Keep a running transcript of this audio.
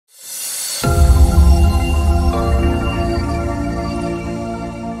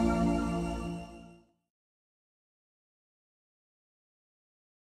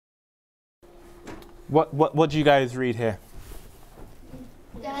What do you guys read here?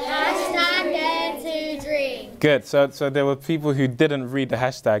 Hashtag dare to dream. Good. So there were people who didn't read the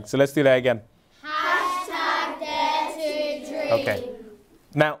hashtag. So let's do that again. Hashtag dare to dream. Okay.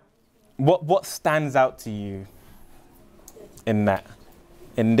 Now, what stands out to you in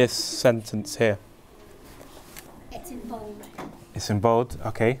this sentence here? It's in bold. It's in bold.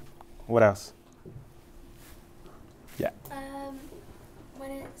 Okay. What else? Yeah.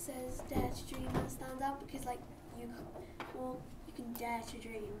 When it says dare to dream, that stands out because like you can dare to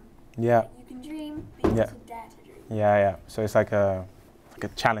dream. Yeah. You can dream, but you Yeah. also dare to dream. Yeah. So it's like a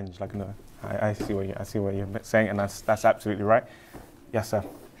challenge. Like no, I see what you're saying, and that's absolutely right. Yes, sir.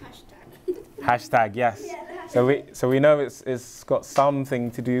 Hashtag, yes. Yeah, so we know it's got something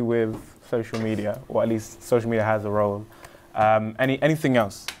to do with social media, or at least social media has a role. Anything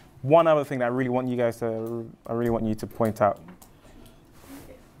else? One other thing that I really want you to point out.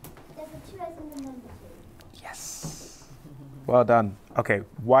 There's a 2 as in the number 2. Yes. Well done. Okay,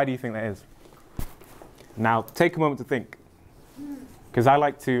 why do you think that is? Now take a moment to think, because I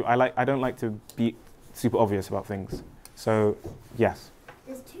don't like to be super obvious about things. So yes.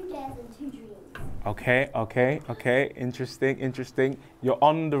 There's 2 dares and 2 dreams. Okay. Interesting. You're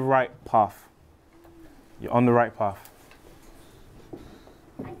on the right path. I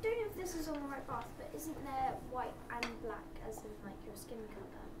don't know if this is on the right path, but isn't there white and black as in like your skin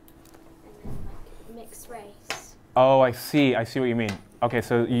colour, and then like mixed race? Oh, I see what you mean. Okay,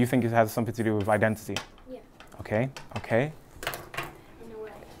 so you think it has something to do with identity? Yeah. Okay. In a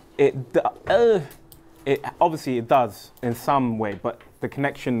way. It obviously it does in some way, but the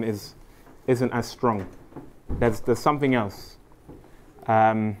connection isn't as strong. There's something else.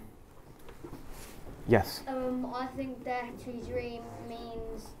 Yes. I think dare to dream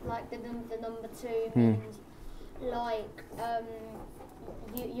means like the number 2 means like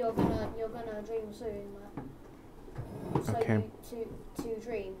you're gonna dream soon. Like, so Okay. you to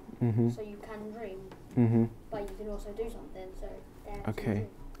dream. So you can dream. But you can also do something. So dare to dream.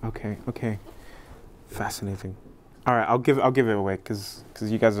 Okay. Fascinating. All right, I'll give it away because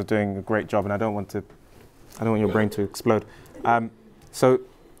you guys are doing a great job, and I don't want your brain to explode. So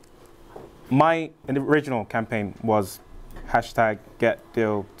my original campaign was hashtag get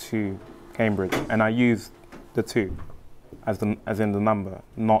deal to Cambridge, and I used the 2 as in the number,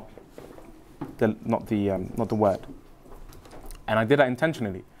 not the word, and I did that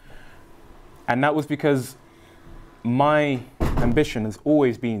intentionally, and that was because my ambition has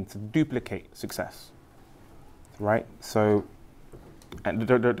always been to duplicate success. Right, so and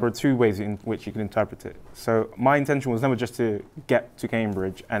there are 2 ways in which you can interpret it. So my intention was never just to get to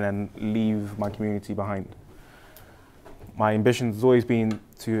Cambridge and then leave my community behind. My ambition has always been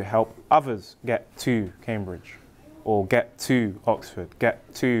to help others get to Cambridge, or get to Oxford,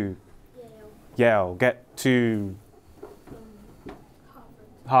 get to Yale, get to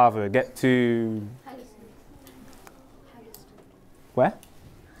Harvard, get to where?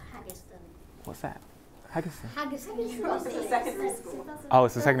 Haggerston. What's that? Haggerston. Haggerston. Oh,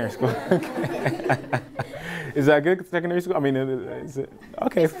 it's a secondary school. Is that a good secondary school? I mean, is it?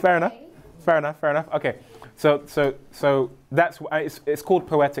 Okay, fair enough. Okay, so that's it's called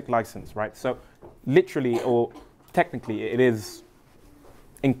poetic license, right? So, literally or technically, it is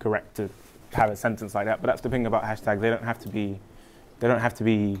incorrect to have a sentence like that. But that's the thing about hashtags; they don't have to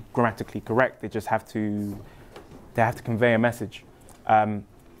be grammatically correct. They just have to convey a message.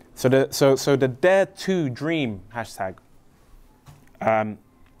 So the dare to dream hashtag,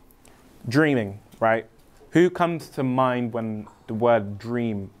 dreaming, right? Who comes to mind when the word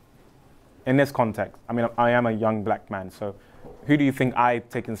dream in this context? I mean, I am a young black man, so who do you think I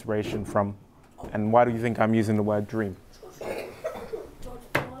take inspiration from, and why do you think I'm using the word dream? George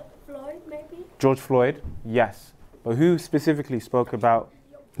Floyd, maybe? George Floyd, yes. But who specifically spoke about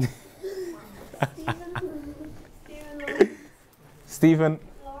Stephen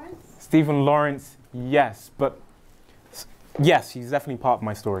Lawrence, yes, but yes, he's definitely part of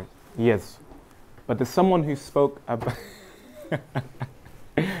my story. He is. But there's someone who spoke about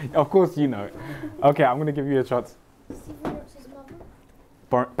of course you know it. Okay, I'm gonna give you a shot. Stephen Lawrence's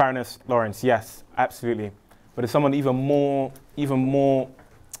mother? Baroness Lawrence, yes, absolutely. But there's someone even more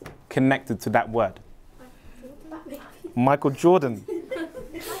connected to that word. Michael Jordan.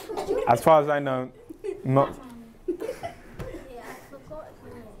 As far as I know, not.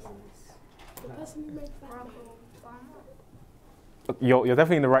 You're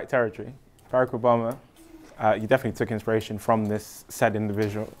definitely in the right territory. Barack Obama, you definitely took inspiration from this said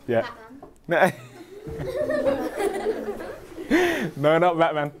individual. Yeah. No, not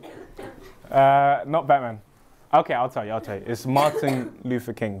Batman. Not Batman. Okay, I'll tell you. It's Martin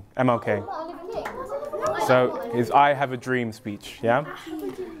Luther King, MLK. So his "I have a dream" speech. Yeah.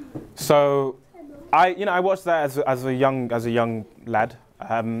 So I watched that as a young lad,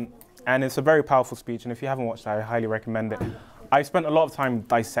 and it's a very powerful speech. And if you haven't watched that, I highly recommend it. I spent a lot of time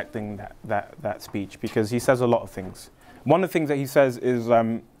dissecting that speech because he says a lot of things. One of the things that he says is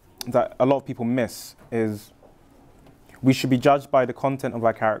that a lot of people miss is we should be judged by the content of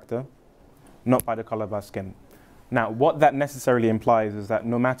our character, not by the color of our skin. Now, what that necessarily implies is that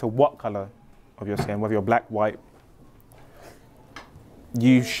no matter what color of your skin, whether you're black, white,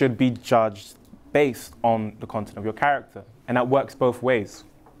 you should be judged based on the content of your character. And that works both ways.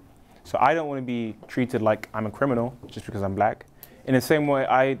 So I don't want to be treated like I'm a criminal just because I'm black. In the same way,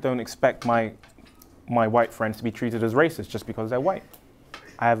 I don't expect my white friends to be treated as racist just because they're white.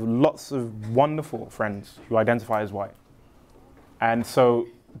 I have lots of wonderful friends who identify as white. And so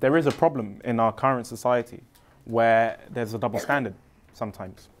there is a problem in our current society where there's a double standard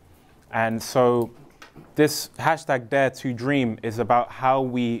sometimes. And so this hashtag Dare to Dream is about how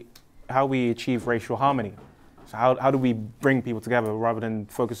we achieve racial harmony. So how do we bring people together rather than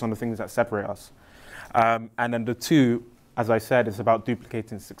focus on the things that separate us? And then the two, as I said, is about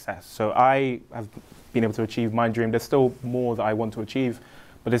duplicating success. So I have been able to achieve my dream. There's still more that I want to achieve,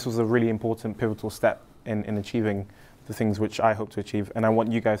 but this was a really important pivotal step in achieving the things which I hope to achieve. And I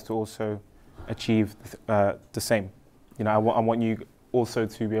want you guys to also achieve the same. You know, I want you also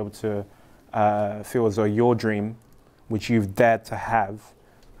to be able to feel as though your dream, which you've dared to have,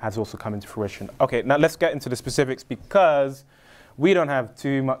 has also come into fruition. Okay, now let's get into the specifics because we don't have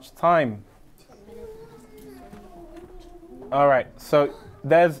too much time. All right, so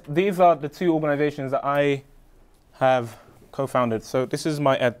these are the two organizations that I have co-founded. So this is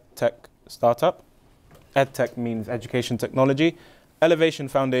my EdTech startup. EdTech means education technology. Elevation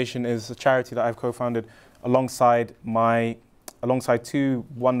Foundation is a charity that I've co-founded alongside two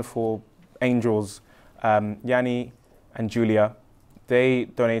wonderful angels, Yanni and Julia. They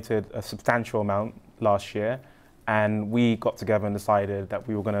donated a substantial amount last year, and we got together and decided that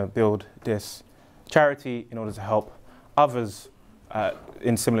we were going to build this charity in order to help others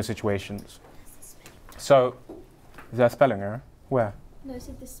in similar situations. So, is there a spelling error? Where? No, it's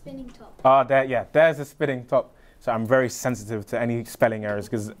the spinning top. Oh, there's a spinning top. So I'm very sensitive to any spelling errors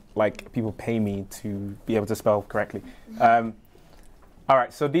because, like, people pay me to be able to spell correctly. All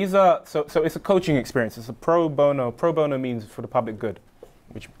right, so these are so it's a coaching experience. It's a pro bono. Pro bono means for the public good,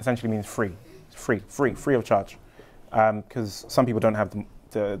 which essentially means free. It's free of charge, because some people don't have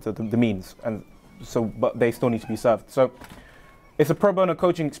the means, and so but they still need to be served. So it's a pro bono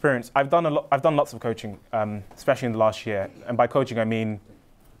coaching experience. I've done lots of coaching, especially in the last year, and by coaching I mean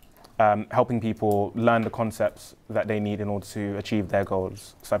helping people learn the concepts that they need in order to achieve their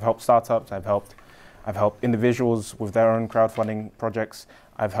goals. So I've helped startups. I've helped individuals with their own crowdfunding projects.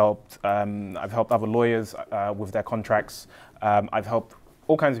 I've helped other lawyers with their contracts. I've helped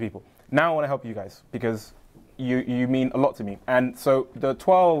all kinds of people. Now I want to help you guys because you mean a lot to me. And so the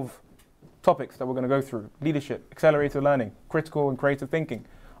 12 topics that we're going to go through: leadership, accelerated learning, critical and creative thinking,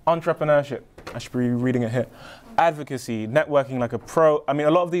 entrepreneurship. I should be reading it here. Advocacy, networking like a pro. I mean,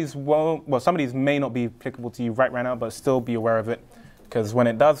 a lot of these some of these may not be applicable to you right now, but still be aware of it. Because when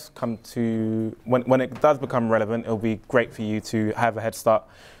it does when it does become relevant, it'll be great for you to have a head start.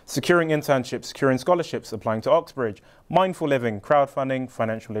 Securing internships, securing scholarships, applying to Oxbridge, mindful living, crowdfunding,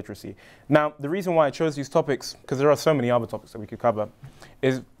 financial literacy. Now, the reason why I chose these topics, because there are so many other topics that we could cover,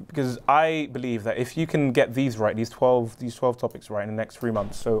 is because I believe that if you can get these right, these 12 topics right in the next 3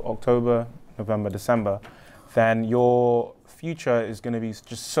 months, so October, November, December, then your future is going to be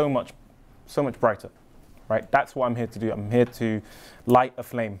just so much brighter. Right? That's what I'm here to do. I'm here to light a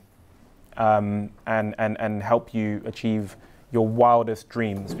flame and help you achieve your wildest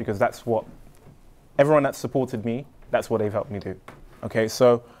dreams, because that's what everyone that's supported me, that's what they've helped me do. Okay,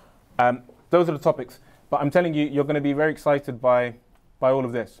 so those are the topics. But I'm telling you, you're going to be very excited by all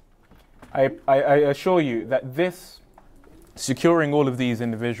of this. I assure you that securing all of these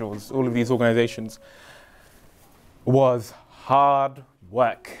individuals, all of these organizations, was hard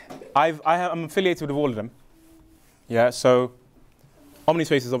work. I'm affiliated with all of them. Yeah, so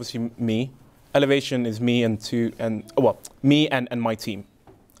OmniSpace is obviously me. Elevation is me and me and my team.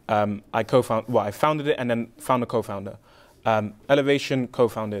 I founded it and then found a co-founder. Elevation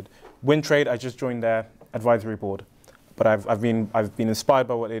co-founded. WinTrade, I just joined their advisory board, but I've been inspired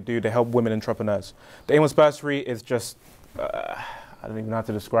by what they do. They help women entrepreneurs. The Amos Bursary is just I don't even know how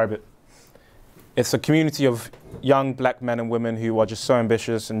to describe it. It's a community of young black men and women who are just so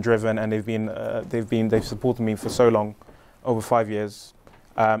ambitious and driven, and they've supported me for so long, over 5 years.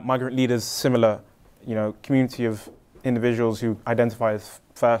 Migrant leaders, similar, community of individuals who identify as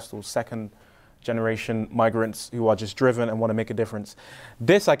first or second generation migrants who are just driven and want to make a difference.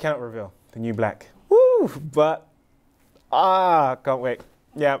 This I cannot reveal, the new black. Woo! But, can't wait.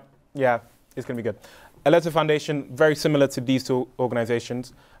 Yeah, it's going to be good. Aleta Foundation, very similar to these two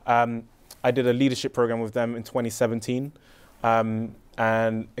organizations. I did a leadership program with them in 2017.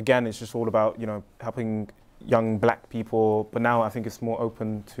 And again, it's just all about, helping young black people, but now I think it's more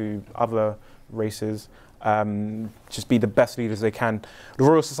open to other races, just be the best leaders they can. The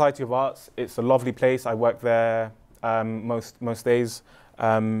Royal Society of Arts, it's a lovely place. I work there most days,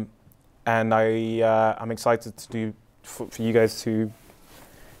 and I'm excited to do for you guys to,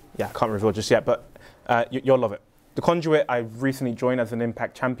 I can't reveal just yet, but you'll love it. The Conduit, I recently joined as an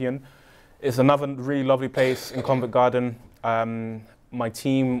Impact Champion. It's another really lovely place in Covent Garden. My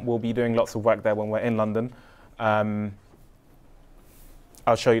team will be doing lots of work there when we're in London.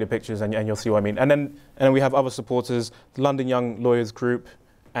 I'll show you the pictures and you'll see what I mean. And then we have other supporters, the London Young Lawyers Group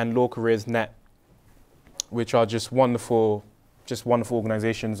and Law Careers Net, which are just wonderful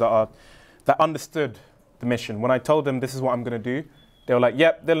organizations that understood the mission. When I told them this is what I'm going to do, they were like,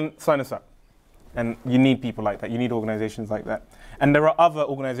 yep, Dylan, sign us up. And you need people like that. You need organizations like that. And there are other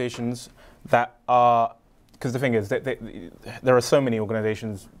organizations that are, because the thing is, there are so many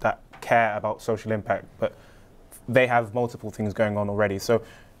organizations that care about social impact, but they have multiple things going on already. So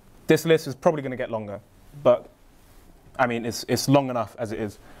this list is probably going to get longer, but I mean, it's long enough as it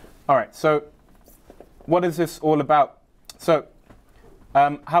is. All right, so what is this all about? So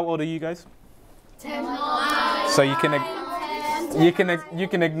how old are you guys? 10. So you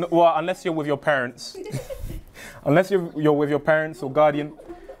can ignore, well, unless you're with your parents, unless you're with your parents or guardian,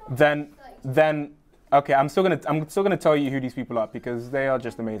 then okay, I'm still gonna tell you who these people are because they are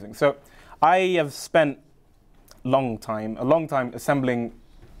just amazing. So I have spent a long time assembling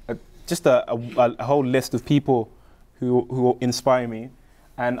just a whole list of people who inspire me,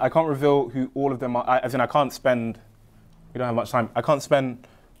 and I can't reveal who all of them are. As in, I can't spend. We don't have much time. I can't spend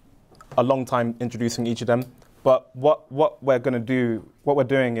a long time introducing each of them. But what we're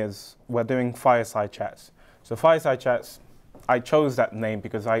doing is we're doing fireside chats. So fireside chats, I chose that name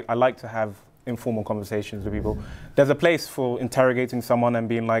because I like to have informal conversations with people. There's a place for interrogating someone and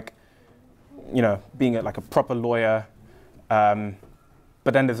being like, being like a proper lawyer.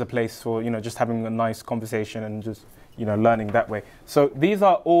 But then there's a place for, just having a nice conversation and just, learning that way. So these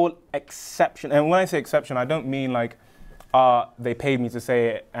are all exception. And when I say exception, I don't mean like, they paid me to say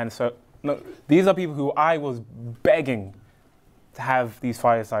it. And so, no, these are people who I was begging to have these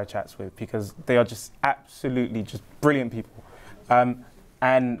fireside chats with because they are just absolutely just brilliant people. Over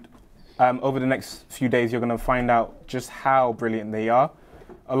the next few days, you're going to find out just how brilliant they are.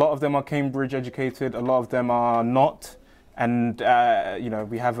 A lot of them are Cambridge educated, a lot of them are not. And,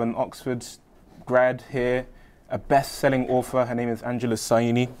 we have an Oxford grad here, a best-selling author. Her name is Angela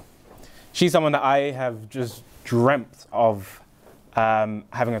Saini. She's someone that I have just dreamt of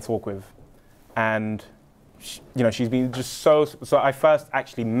having a talk with. And, she's been just so I first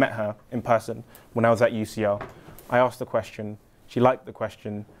actually met her in person when I was at UCL. I asked the question, she liked the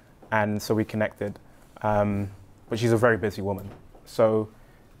question, and so we connected. But she's a very busy woman. So,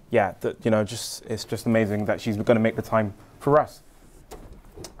 yeah, it's just amazing that she's going to make the time for us.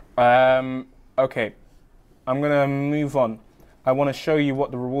 Okay, I'm going to move on. I want to show you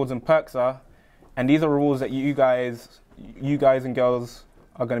what the rewards and perks are. And these are rewards that you guys and girls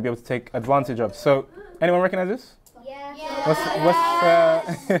are going to be able to take advantage of. So, anyone recognize this? Yeah.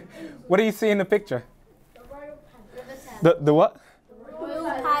 What do you see in the picture? The Royal Palace. The what? The Royal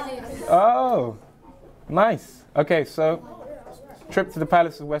Palace. Oh, nice. Okay, so trip to the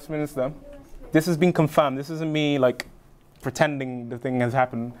Palace of Westminster. This has been confirmed. This isn't me like pretending the thing has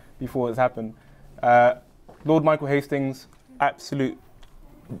happened before it's happened. Lord Michael Hastings,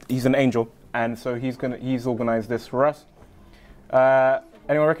 he's an angel, and so he's organized this for us.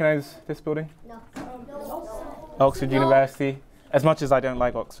 Anyone recognize this building? No. Oxford University. As much as I don't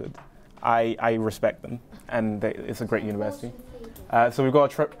like Oxford, I respect them, and it's a great university. So we've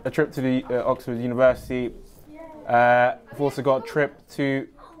got a trip to the Oxford University. We've also got a trip to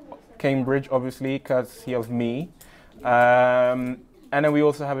Cambridge, obviously, courtesy of me. And then we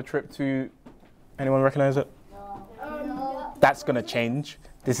also have a trip to, anyone recognize it? No. That's going to change.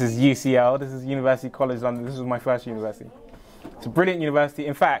 This is UCL, this is University College London. This was my first university. It's a brilliant university.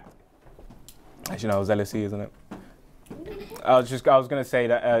 In fact, actually no, it was LSE, isn't it? I was going to say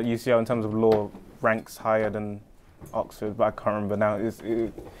that UCL in terms of law ranks higher than Oxford, but I can't remember now.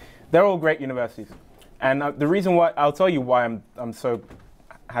 They're all great universities. And the reason why, I'll tell you why I'm so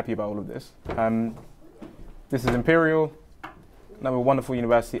happy about all of this. This is Imperial, another wonderful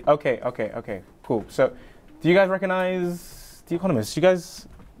university. Okay, cool. So, do you guys recognize The Economist? You guys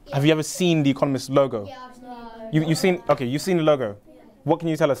Have you ever seen The Economist logo? Yeah, I've seen it. You've seen, okay, you've seen the logo. Yeah. What can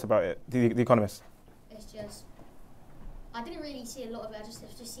you tell us about it, The Economist? It's just, I didn't really see a lot of it.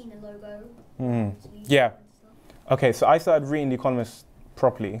 I've just seen the logo. Yeah. Okay, so I started reading The Economist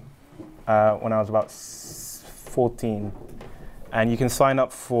properly when I was about 14. And you can sign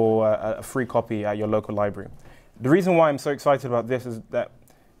up for a free copy at your local library. The reason why I'm so excited about this is that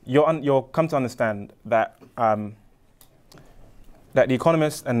you'll come to understand that that The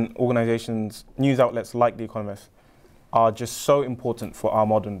Economist and organizations, news outlets like The Economist, are just so important for our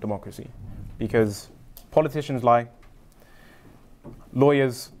modern democracy. Because politicians lie,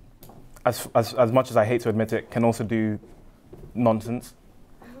 lawyers, as much as I hate to admit it, can also do nonsense.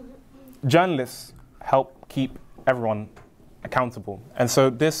 Journalists help keep everyone accountable. And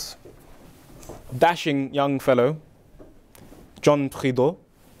so this dashing young fellow, John Trudeau,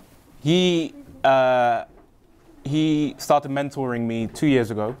 he started mentoring me 2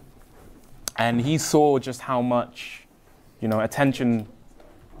 years ago, and he saw just how much, attention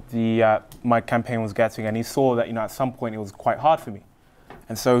my campaign was getting, and he saw that, at some point it was quite hard for me.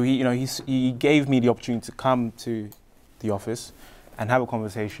 And so he gave me the opportunity to come to the office and have a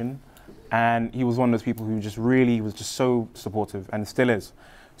conversation. And he was one of those people who was just so supportive, and still is.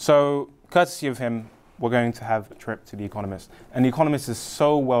 So, courtesy of him, we're going to have a trip to The Economist. And The Economist is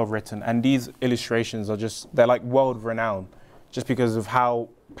so well written, and these illustrations are they're like world renowned, just because of how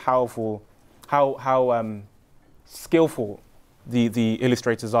powerful, how skillful the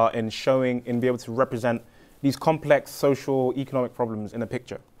illustrators are in being able to represent these complex social, economic problems in a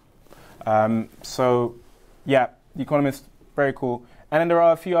picture. So, yeah, The Economist, very cool. And then there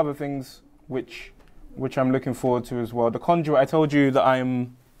are a few other things which I'm looking forward to as well. The Conduit, I told you that I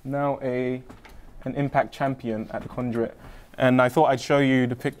am now an Impact champion at the Conduit, and I thought I'd show you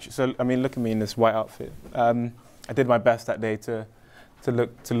the picture. So I mean, look at me in this white outfit. I did my best that day to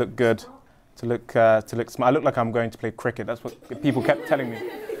look good, to look smart. I look like I'm going to play cricket. That's what people kept telling me.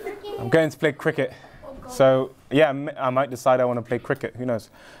 I'm going to play cricket. So yeah, I might decide I want to play cricket. Who knows?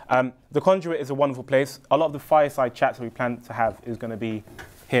 The Conduit is a wonderful place. A lot of the fireside chats that we plan to have is going to be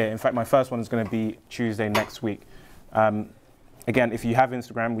here. In fact, my first one is going to be Tuesday next week. Again, if you have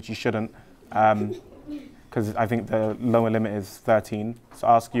Instagram, which you shouldn't, because I think the lower limit is 13. So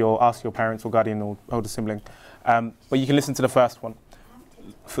ask your parents or guardian or older sibling. But you can listen to the first one,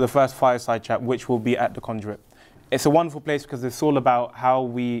 for the first fireside chat, which will be at the Conduit. It's a wonderful place because it's all about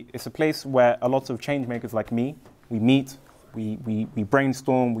it's a place where a lot of change makers like me, we meet, we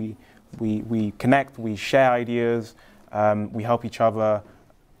brainstorm, we connect, we share ideas, we help each other,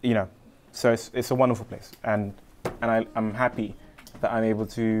 So it's a wonderful place, and I'm happy that I'm able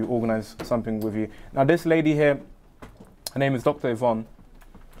to organize something with you. Now this lady here, her name is Dr. Yvonne,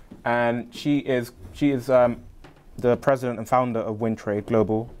 and she is the president and founder of Wintrade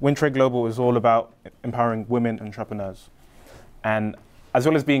Global. Wintrade Global is all about empowering women entrepreneurs. And as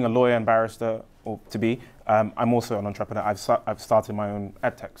well as being a lawyer and barrister, or to be, I'm also an entrepreneur. I've started my own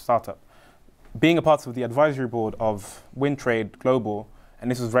edtech startup. Being a part of the advisory board of Wintrade Global, and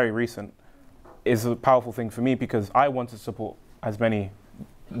this is very recent, is a powerful thing for me because I want to support as many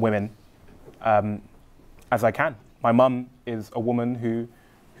women as I can. My mum is a woman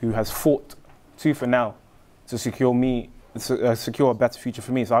who has fought tooth and nail to secure a better future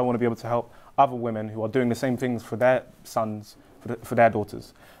for me. So I want to be able to help other women who are doing the same things for their sons, for their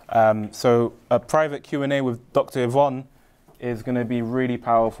daughters. So a private Q&A with Dr. Yvonne is going to be really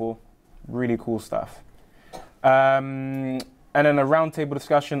powerful, really cool stuff. And then a roundtable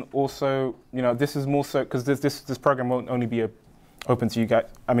discussion also, this is more so, because this program won't only be open to you guys.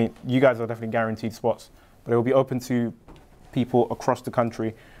 I mean, you guys are definitely guaranteed spots, but it will be open to people across the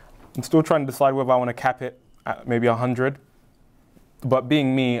country. I'm still trying to decide whether I want to cap it at maybe 100. But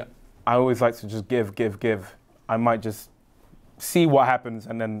being me, I always like to just give. I might just see what happens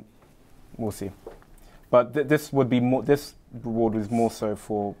and then we'll see. But this reward is more so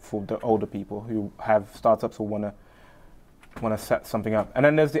for the older people who have startups or want to set something up. And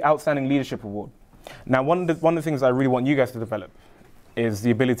then there's the Outstanding Leadership Award. Now, one of the things I really want you guys to develop is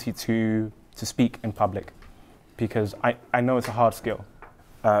the ability to speak in public, because I know it's a hard skill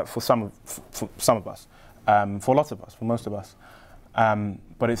for some of us, for lots of us, for most of us.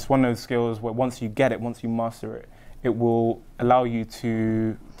 But it's one of those skills where once you get it, once you master it, it will allow you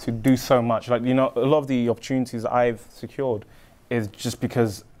to do so much. Like, a lot of the opportunities I've secured is just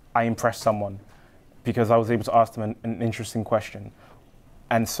because I impressed someone, because I was able to ask them an interesting question.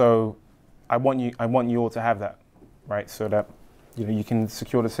 And so I want you all to have that, right? So that you can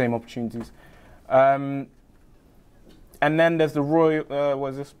secure the same opportunities. And then there's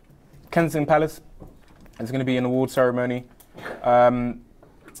the Kensington Palace. There's going to be an award ceremony.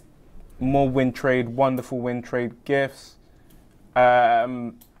 more win trade, wonderful win trade gifts.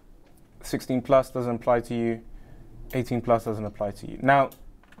 16 plus doesn't apply to you. 18 plus doesn't apply to you. Now,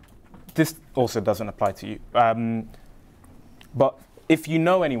 this also doesn't apply to you. But if you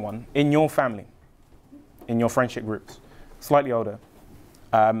know anyone in your family, in your friendship groups, slightly older,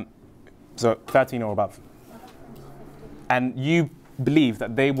 so 13 or above, and you believe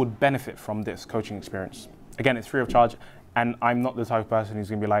that they would benefit from this coaching experience, again, it's free of charge, and I'm not the type of person who's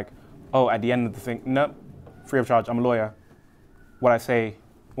going to be like, oh, at the end of the thing, no, free of charge, I'm a lawyer. What I say,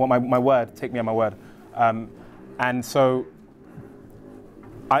 what my word, take me at my word. And so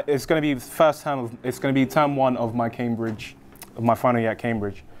it's going to be the first term it's going to be term 1 of my Cambridge, of my final year at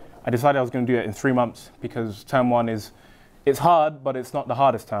Cambridge. I decided I was going to do it in 3 months because term 1 it's hard, but it's not the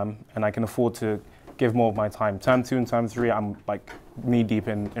hardest term, and I can afford to give more of my time. Term 2 and term 3, I'm like knee deep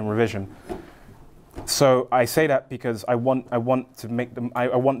in revision. So I say that because I want to make them. I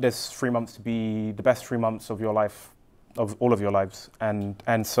want this 3 months to be the best 3 months of your life, of all of your lives, and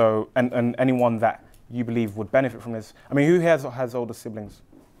anyone that you believe would benefit from this. I mean, who has older siblings?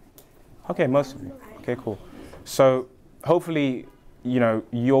 Okay, most of you. Okay, cool. So hopefully,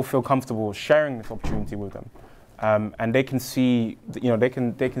 you'll feel comfortable sharing this opportunity with them, and they can see, they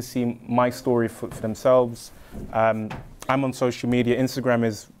can see my story for themselves. I'm on social media. Instagram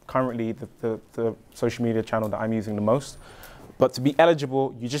is currently the social media channel that I'm using the most. But to be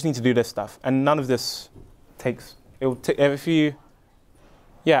eligible, you just need to do this stuff, and none of this takes. It will take it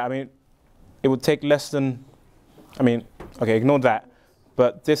would take less than. Okay, ignore that.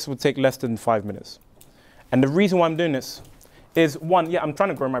 But this would take less than 5 minutes. And the reason why I'm doing this is, 1, I'm trying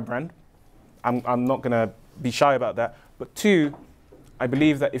to grow my brand. I'm not going to be shy about that. But 2, I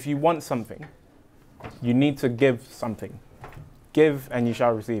believe that if you want something, you need to give something. Give and you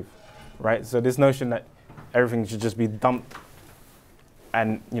shall receive, right? So this notion that everything should just be dumped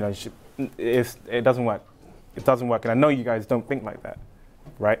and, it doesn't work. It doesn't work. And I know you guys don't think like that,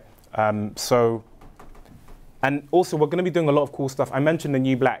 right? And also, we're going to be doing a lot of cool stuff. I mentioned the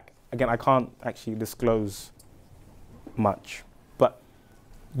New Black. Again, I can't actually disclose much, but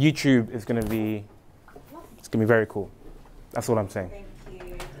YouTube is going to be, it's going to be very cool. That's all I'm saying. Thank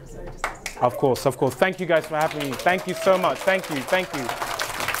you. Of course. Thank you guys for having me. Thank you so much. Thank you.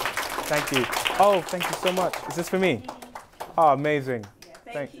 Oh, thank you so much. Is this for me? Oh, amazing. Yeah,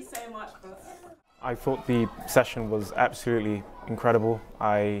 thank you so much. I thought the session was absolutely incredible.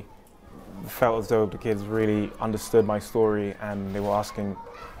 I felt as though the kids really understood my story and they were asking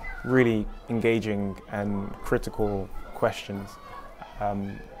really engaging and critical questions.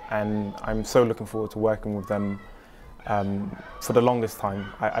 And I'm so looking forward to working with them for the longest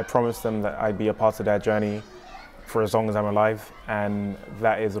time. I promised them that I'd be a part of their journey for as long as I'm alive, and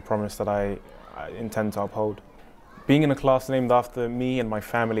that is a promise that I intend to uphold. Being in a class named after me and my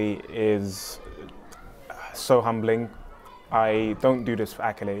family is so humbling. I don't do this for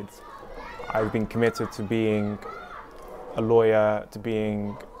accolades. I've been committed to being a lawyer, to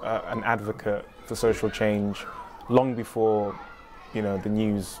being an advocate for social change long before, the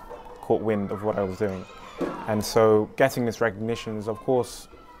news caught wind of what I was doing. And so getting this recognition is, of course,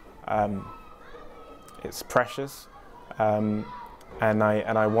 it's precious, and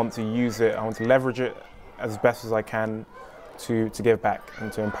I want to use it, I want to leverage it as best as I can to give back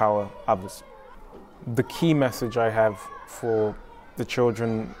and to empower others. The key message I have for the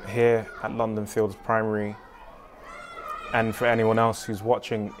children here at London Fields Primary and for anyone else who's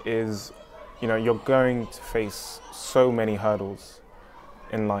watching is, you're going to face so many hurdles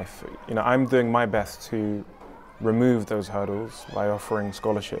in life. I'm doing my best to remove those hurdles by offering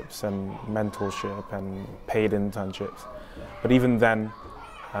scholarships and mentorship and paid internships. But even then,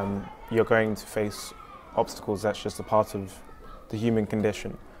 you're going to face obstacles. That's just a part of the human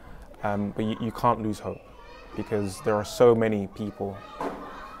condition. But you can't lose hope, because there are so many people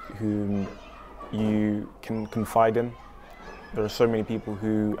whom you can confide in. There are so many people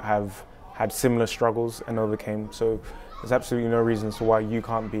who have had similar struggles and overcame. So there's absolutely no reason as to why you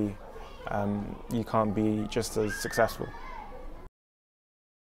can't be just as successful.